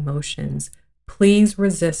negative emotions. Please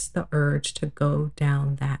resist the urge to go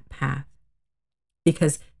down that path,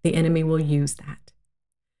 because the enemy will use that.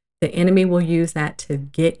 The enemy will use that to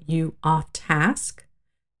get you off task,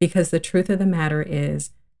 because the truth of the matter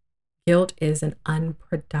is guilt is an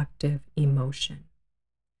unproductive emotion.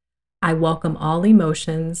 I welcome all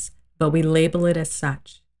emotions, but we label it as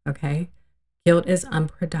such, okay? Guilt is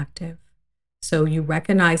unproductive. So you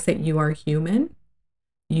recognize that you are human.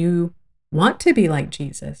 You want to be like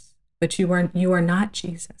Jesus, but you are not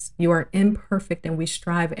Jesus. You are imperfect, and we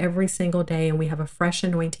strive every single day, and we have a fresh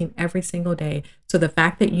anointing every single day. So the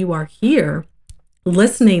fact that you are here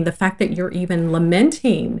listening, the fact that you're even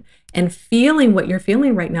lamenting and feeling what you're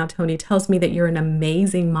feeling right now, Tony, tells me that you're an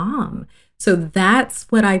amazing mom. So that's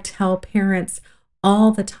what I tell parents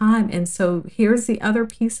all the time. And so here's the other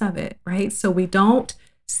piece of it, right? So we don't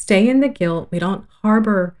stay in the guilt. We don't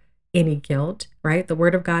harbor any guilt, right? The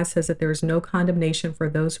word of God says that there is no condemnation for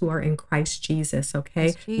those who are in Christ Jesus,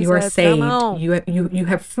 okay? Jesus, you are saved. You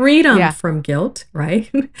have freedom from guilt, right?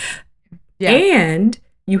 And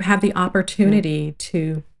you have the opportunity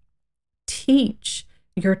to teach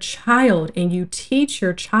your child, and you teach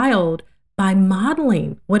your child by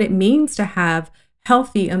modeling what it means to have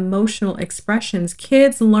healthy emotional expressions.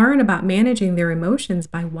 Kids learn about managing their emotions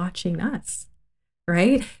by watching us.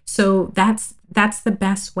 right? So that's the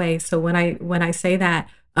best way. So when I say that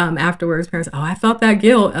afterwards, parents, oh, I felt that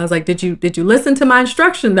guilt. I was like, did you listen to my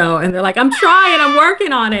instruction though? And they're like, I'm trying, I'm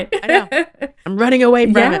working on it. I know. I'm running away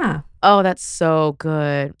from it. Yeah. Oh, that's so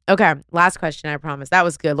good. Okay, last question, I promise. That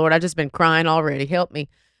was good. Lord, I've just been crying already. Help me.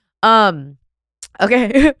 Um,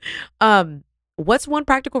 okay. What's one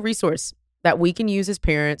practical resource that we can use as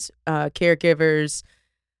parents, caregivers,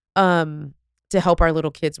 um, to help our little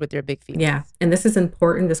kids with their big feelings? Yeah. And this is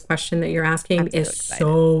important. This question that you're asking I'm so is excited.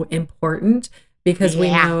 so important because we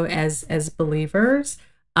Yeah. know as believers,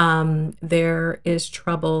 there is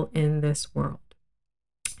trouble in this world.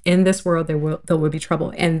 In this world, there will be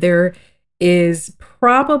trouble. And there is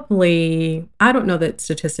probably, I don't know that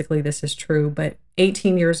statistically this is true, but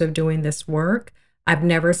 18 years of doing this work, I've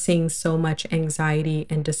never seen so much anxiety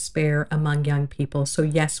and despair among young people. So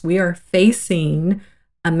yes, we are facing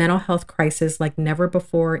a mental health crisis like never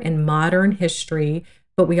before in modern history,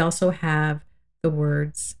 but we also have the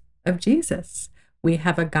words of Jesus. We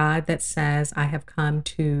have a God that says, I have come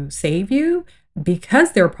to save you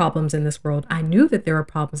because there are problems in this world. I knew that there are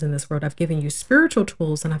problems in this world. I've given you spiritual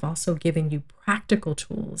tools and I've also given you practical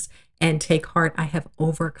tools. And take heart, I have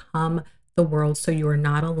overcome the world. So you are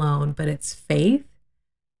not alone, but it's faith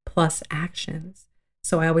plus actions.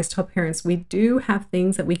 So I always tell parents, we do have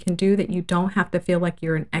things that we can do that you don't have to feel like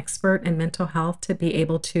you're an expert in mental health to be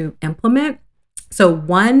able to implement. So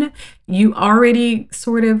one, you already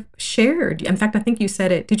sort of shared. In fact, I think you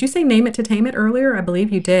said it. Did you say name it to tame it earlier? I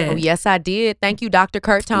believe you Oh, did. yes, I did. Thank you, Dr.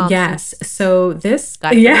 Kurt Thompson. Yes. So this,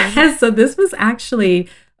 Got it from him. yes. So this was actually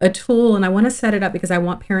a tool, and I want to set it up because I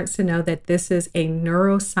want parents to know that this is a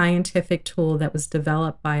neuroscientific tool that was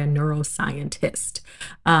developed by a neuroscientist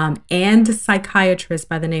and a psychiatrist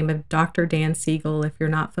by the name of Dr. Dan Siegel. If you're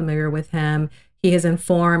not familiar with him, he has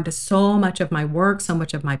informed so much of my work, so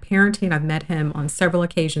much of my parenting. I've met him on several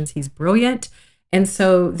occasions. He's brilliant. And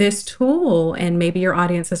so this tool, and maybe your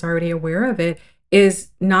audience is already aware of it, is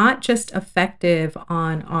not just effective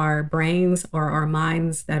on our brains or our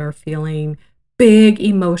minds that are feeling big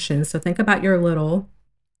emotions. So think about your little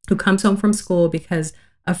who comes home from school because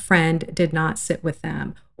a friend did not sit with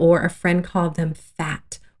them, or a friend called them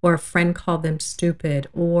fat, or a friend called them stupid,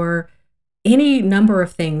 or any number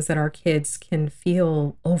of things that our kids can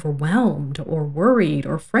feel overwhelmed or worried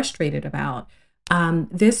or frustrated about.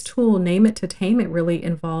 This tool, Name It to Tame It, really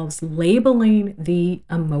involves labeling the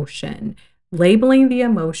emotion,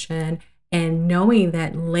 and knowing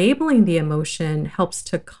that labeling the emotion helps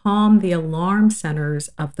to calm the alarm centers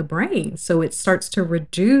of the brain. So it starts to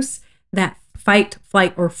reduce that fight,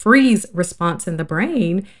 flight, or freeze response in the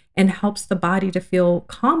brain and helps the body to feel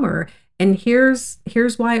calmer. And here's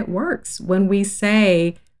why it works. When we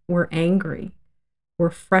say we're angry,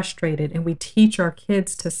 we're frustrated, and we teach our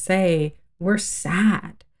kids to say we're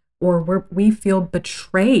sad or we feel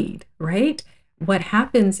betrayed, right? What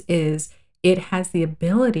happens is it has the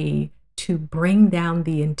ability to bring down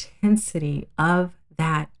the intensity of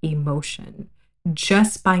that emotion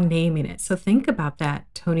just by naming it. So think about that,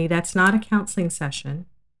 Tony. That's not a counseling session,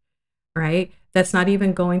 right? That's not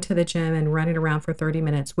even going to the gym and running around for 30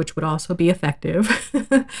 minutes, which would also be effective.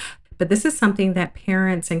 But this is something that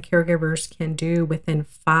parents and caregivers can do within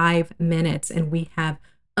 5 minutes. And we have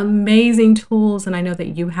amazing tools. And I know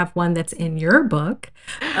that you have one that's in your book.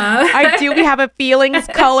 I do. We have a feelings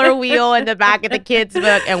color wheel in the back of the kids'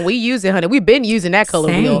 book, and we use it, honey. We've been using that color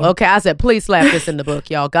wheel. Okay, I said, please slap this in the book,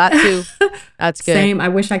 y'all. Got to. That's good. Same. I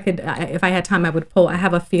wish I could, if I had time, I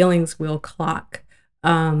have a feelings wheel clock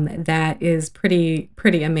that is pretty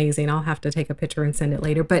amazing. I'll have to take a picture and send it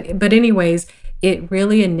later. But anyways, it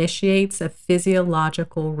really initiates a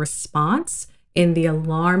physiological response in the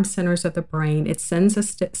alarm centers of the brain. It sends a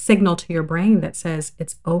signal to your brain that says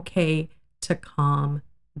it's okay to calm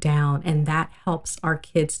down. And that helps our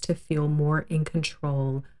kids to feel more in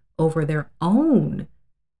control over their own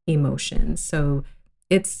emotions. So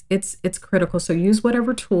it's critical. So use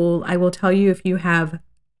whatever tool. I will tell you, if you have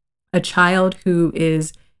a child who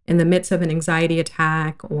is in the midst of an anxiety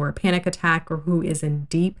attack or a panic attack, or who is in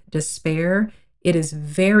deep despair, it is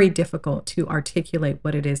very difficult to articulate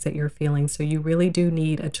what it is that you're feeling. So you really do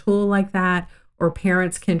need a tool like that, or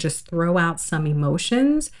parents can just throw out some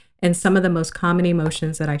emotions. And some of the most common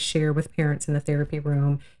emotions that I share with parents in the therapy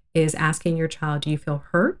room is asking your child, do you feel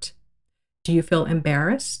hurt? Do you feel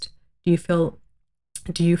embarrassed? Do you feel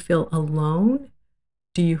alone?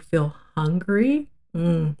 Do you feel hungry?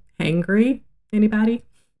 Hangry? Anybody?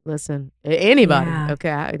 Listen, anybody. Yeah.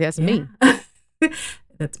 Okay, that's me.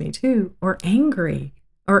 That's me too. Or angry,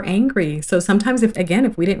 or angry. So sometimes if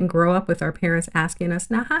we didn't grow up with our parents asking us,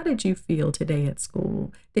 now, how did you feel today at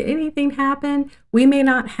school? Did anything happen? We may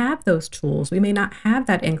not have those tools. We may not have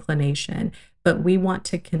that inclination, but we want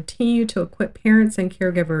to continue to equip parents and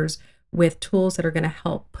caregivers with tools that are going to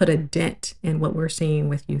help put a dent in what we're seeing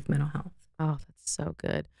with youth mental health. Oh, that's so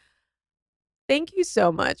good. Thank you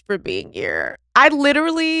so much for being here. I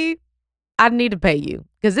need to pay you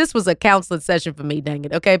because this was a counseling session for me, dang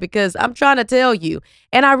it. Okay. Because I'm trying to tell you,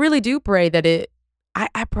 and I really do pray that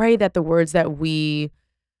I pray that the words that we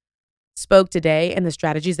spoke today and the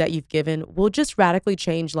strategies that you've given will just radically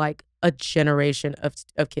change like a generation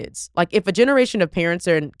of kids. Like if a generation of parents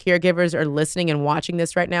and caregivers are listening and watching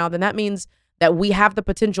this right now, then that means that we have the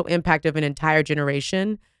potential impact of an entire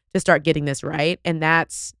generation to start getting this right. And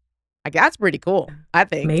that's pretty cool, I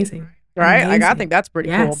think. Amazing. Right? Amazing. Like I think that's pretty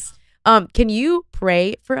cool. Can you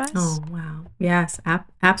pray for us? Oh, wow. Yes,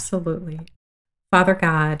 absolutely. Father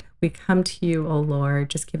God, we come to you, oh Lord,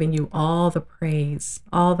 just giving you all the praise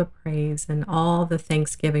and all the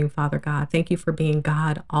thanksgiving, Father God. Thank you for being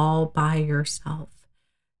God all by yourself.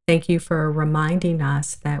 Thank you for reminding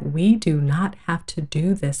us that we do not have to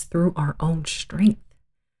do this through our own strength.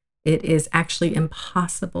 It is actually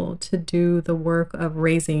impossible to do the work of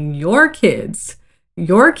raising your kids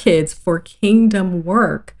for kingdom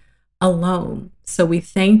work alone. So we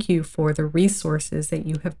thank you for the resources that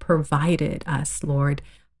you have provided us, Lord.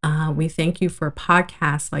 We thank you for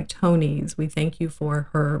podcasts like Tony's. We thank you for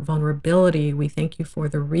her vulnerability. We thank you for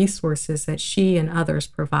the resources that she and others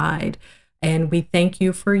provide. And we thank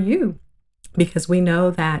you for you, because we know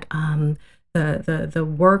that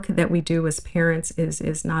the work that we do as parents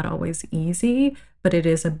is not always easy, but it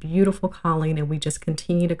is a beautiful calling. And we just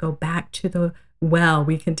continue to go back to the well.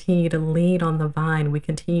 We continue to lean on the vine. We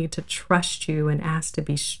continue to trust you and ask to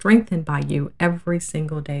be strengthened by you every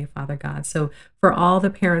single day, Father God. So for all the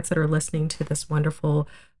parents that are listening to this wonderful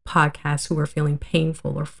podcast who are feeling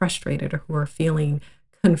painful or frustrated or who are feeling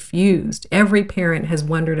confused, every parent has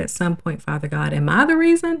wondered at some point, Father God, am I the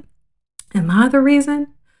reason? Am I the reason?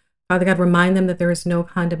 Father God, remind them that there is no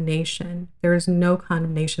condemnation. There is no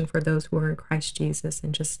condemnation for those who are in Christ Jesus,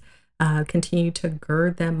 and just continue to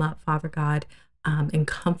gird them up, Father God, and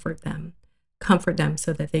comfort them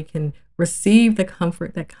so that they can receive the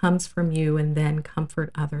comfort that comes from you and then comfort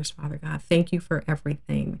others, Father God. Thank you for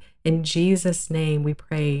everything. In Jesus' name, we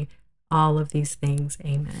pray all of these things.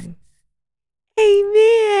 Amen.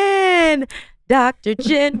 Amen. Dr.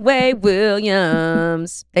 Chinwé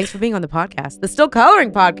Williams. Thanks for being on the podcast. The Still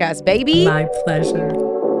Coloring Podcast, baby. My pleasure.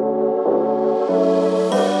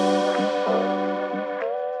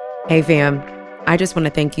 Hey, fam. I just want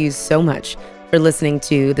to thank you so much for listening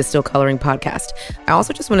to the Still Coloring Podcast. I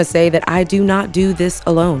also just want to say that I do not do this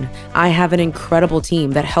alone. I have an incredible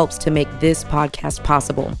team that helps to make this podcast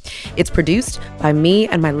possible. It's produced by me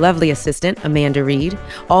and my lovely assistant, Amanda Reed.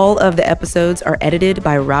 All of the episodes are edited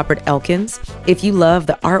by Robert Elkins. If you love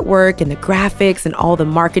the artwork and the graphics and all the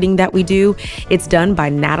marketing that we do, it's done by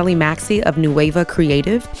Natalie Maxey of Nueva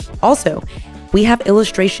Creative. Also, we have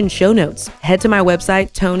illustration show notes. Head to my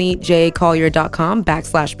website,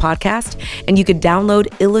 tonyjcollier.com/podcast, and you could download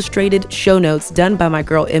illustrated show notes done by my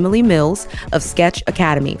girl, Emily Mills of Sketch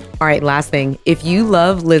Academy. All right, last thing. If you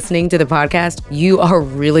love listening to the podcast, you are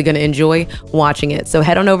really going to enjoy watching it. So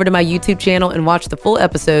head on over to my YouTube channel and watch the full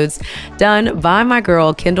episodes done by my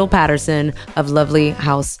girl, Kendall Patterson of Lovely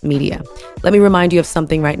House Media. Let me remind you of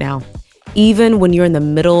something right now. Even when you're in the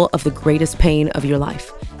middle of the greatest pain of your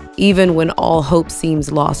life, even when all hope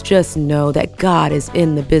seems lost, just know that God is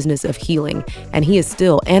in the business of healing, and He is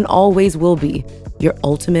still and always will be your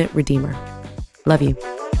ultimate redeemer. Love you.